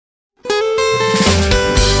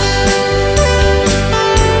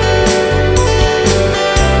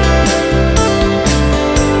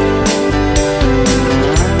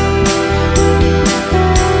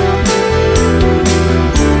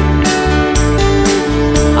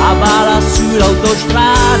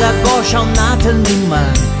un attimo in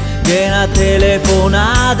mano, che una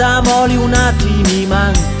telefonata moli un attimo in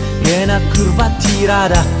mano, che una curva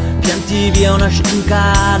tirata, pianti via una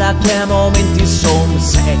stincata, che momenti son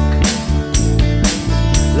secchi.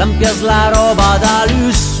 Lampias la roba da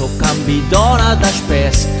lusso, cambi donna da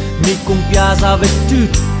spes, mi compiasa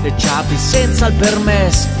vettut e ciapi senza il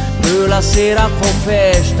permesso. Per la sera fa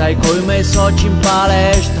festa e coi miei soci in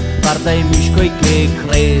palestra, guarda i miscoi che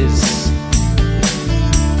cres.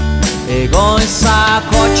 E con il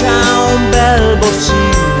sacco c'è un bel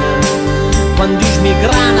borsino, quando mi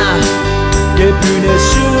grana, che più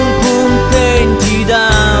nessun contenti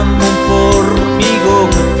dammi un formico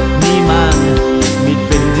mi manca. Mi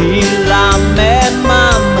vendi la me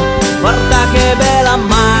mamma, guarda che bella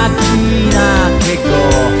macchina che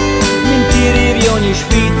go, mi tiri ogni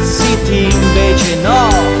sfizziti invece no,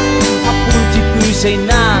 appunti più sei in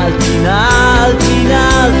alto, in alto, in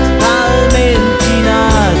alto, talmente in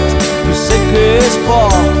alto, tu sai che spo,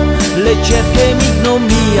 le cerche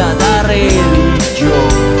mignomia da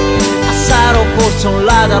religione, a sarò forse un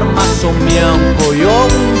ladar ma son mia un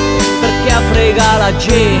coglione, perché a frega la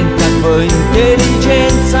gente con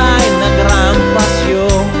intelligenza e una gran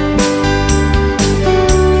passione.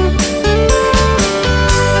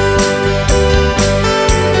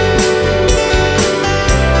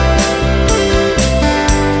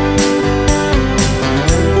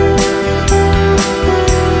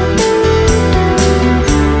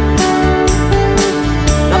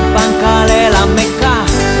 La banca è la mecca,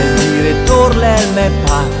 il direttore è il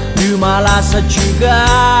meppa. L'uma la sa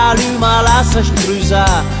giocare, l'uma la sa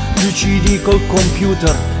strusare, tu ci dico il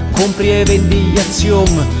computer, compri e vendi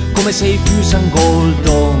azioni, come sei fuso un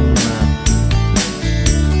goldon.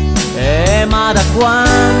 Ma da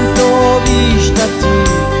quanto ho visto ti,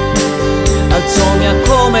 alzomia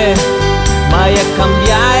come, mai a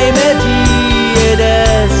cambiare i meti, ed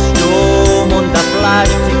è sto mondo a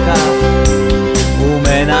plastica,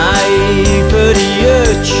 come nai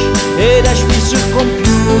feriocci, ed è sul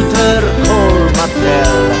computer col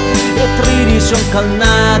martello e tridi son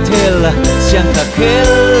cannatel, si anche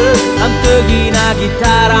quel anche una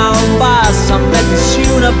chitarra, un basso, metti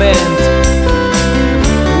su una band,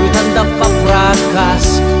 tu tanta fa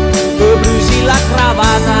fracasso, tu brusi la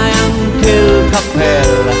cravatta e anche il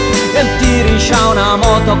cappello, e tiri c'ha una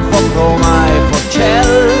moto con Roma e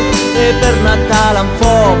Forcella, e per Natale un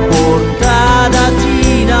po' portata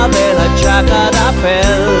una bella giacca da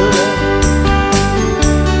pelle.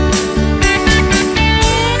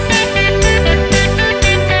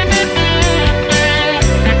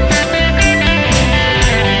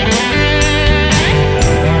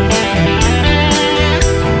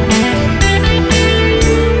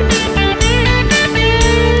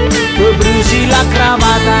 Brusi la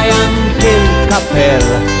cravatta e anche il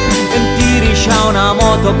cappello, e tiri c'ha una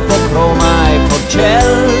moto con Roma e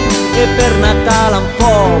Forcella, e per Natale un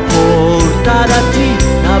po' porta da te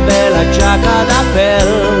una bella giacca da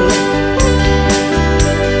pelle,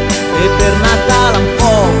 e per Natale un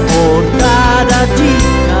po' porta da te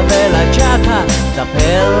una bella giacca da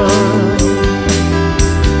pelle.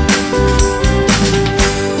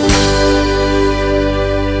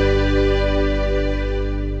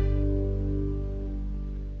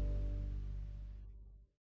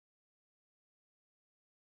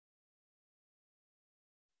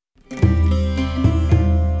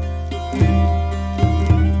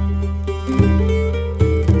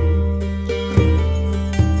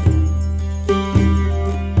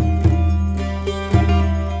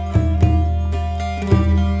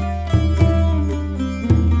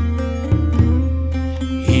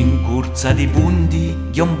 Di bundi,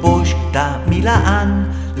 di un bosco da 1000 anni,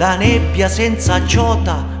 la nebbia senza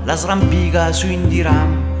ciota, la srampica su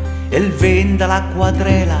indiram, e il vento l'acqua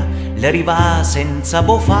trela, le riva senza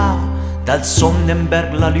bofà, dal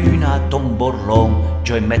Sonnenberg la luna tomborron,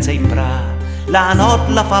 già in mezzo ai pra, la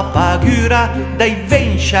notte la fa paura, dai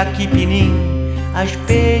vensciacchi pinin, a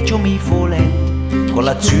specie mi folet, con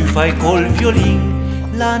la zuffa e col violin,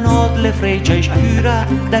 la notte le freccia e scura,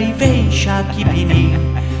 dai vensciacchi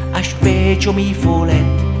pinin, a specie mi folet,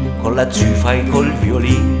 con la zuffa e col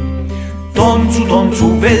violin.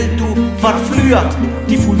 Tonzu veltu, farfluat,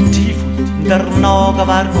 tifut, der noga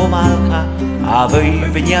varco malca, a voi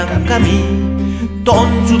veniam cami.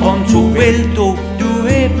 Tonzu veltu, du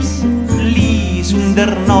ebs, lis,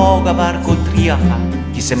 der noga varco triafa,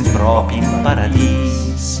 chi sem propi in paradis.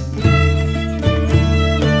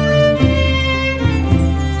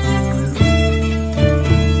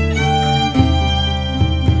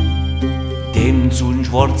 Su un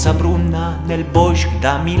sforza bruna nel bosco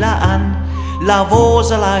da 1000 anni, la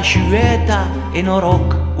vosa la sciueta e no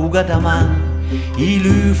roc uga da man, e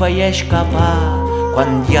lui fai scappare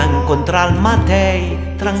quando incontra il Mattei,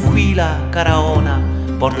 tranquilla caraona,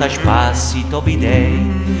 porta spassi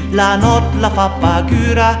tovidei. La notte la fa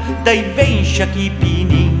paura dai venscia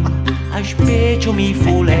chipini, a specie mi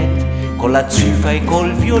fulet con la zuffa e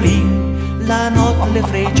col violin. La notte le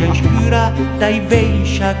freccia scura dai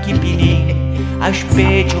venscia chipini, a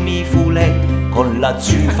specie mi fulet con la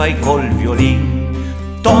zuffa e col violin.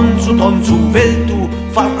 Tonzu veltu,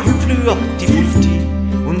 falcul flua ti fulti,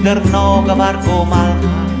 under noga vargo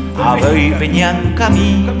malha, avei venian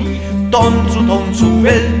cami. Tonzu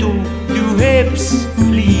veltu, du hebs,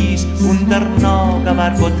 please, under noga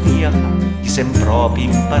vargo tria, ti sem propi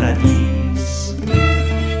in paradis.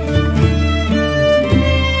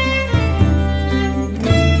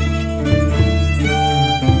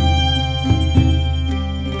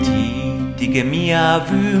 Ti che mia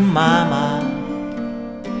vu mama,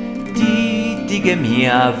 ti che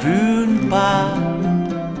mia vun pa,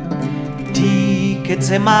 ti che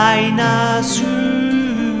c'è mai nasu,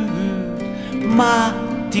 ma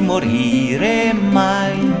ti morire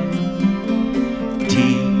mai.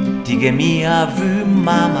 Ti che mia vun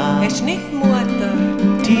mama, Ist nicht Mutter,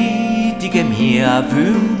 ti che mia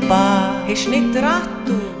vun pa, ist nicht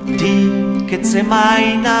Rattu, ti che c'è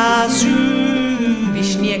mai nasu,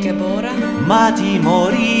 bist nie geboren, ma ti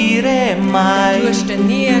morire mai. du wirst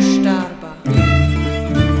nie sterben.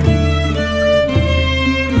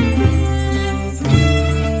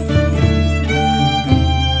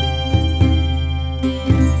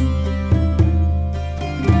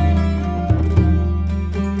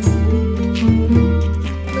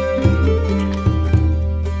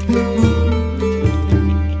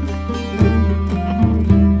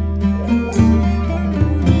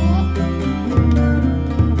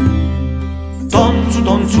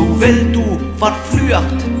 Tonzu veltu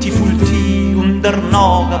farflucht ti fulti under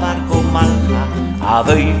noga vargo malha,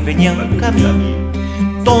 avei venian cami.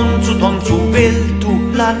 Tonzu veltu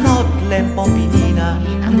la notte pompinina,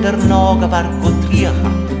 under noga vargo triaha,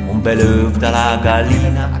 un bel œuf dalla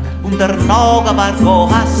gallina. Under noga vargo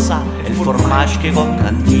hassa, il formaggio che con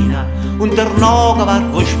cantina. Under noga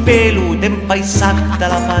vargo spelu, den paisac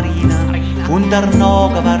dalla farina. Under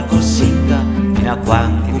noga vargo singa, fino a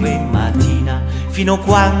quando ve mattina, fino a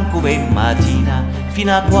quando ve mattina,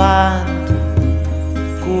 fino a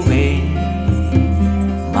quando ve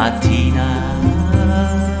mattina.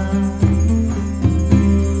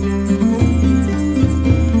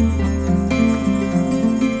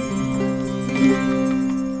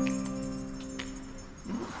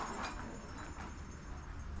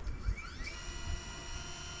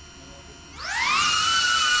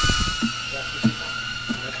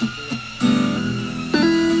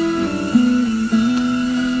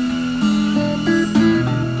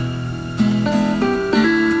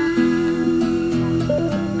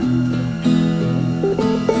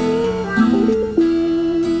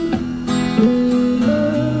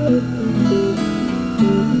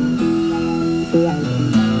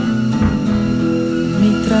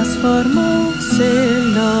 Trasformo, se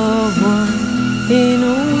lo vuoi, in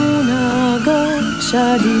una goccia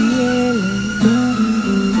di miele.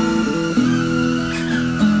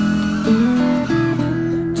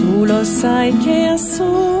 Tu lo sai che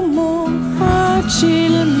assumo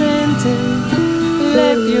facilmente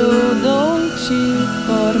le più dolci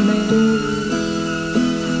forme.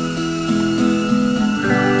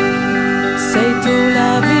 Sei tu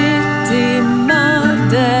la vittima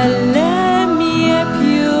delle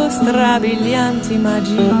strabilianti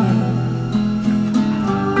magie,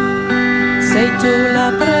 sei tu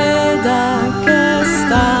la preda che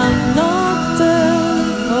stanotte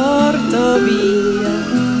porto via.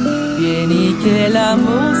 Vieni che la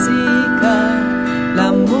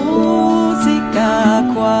musica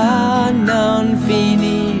qua non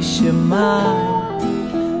finisce mai,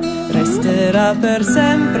 resterà per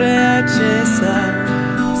sempre accesa,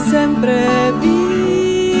 sempre viva.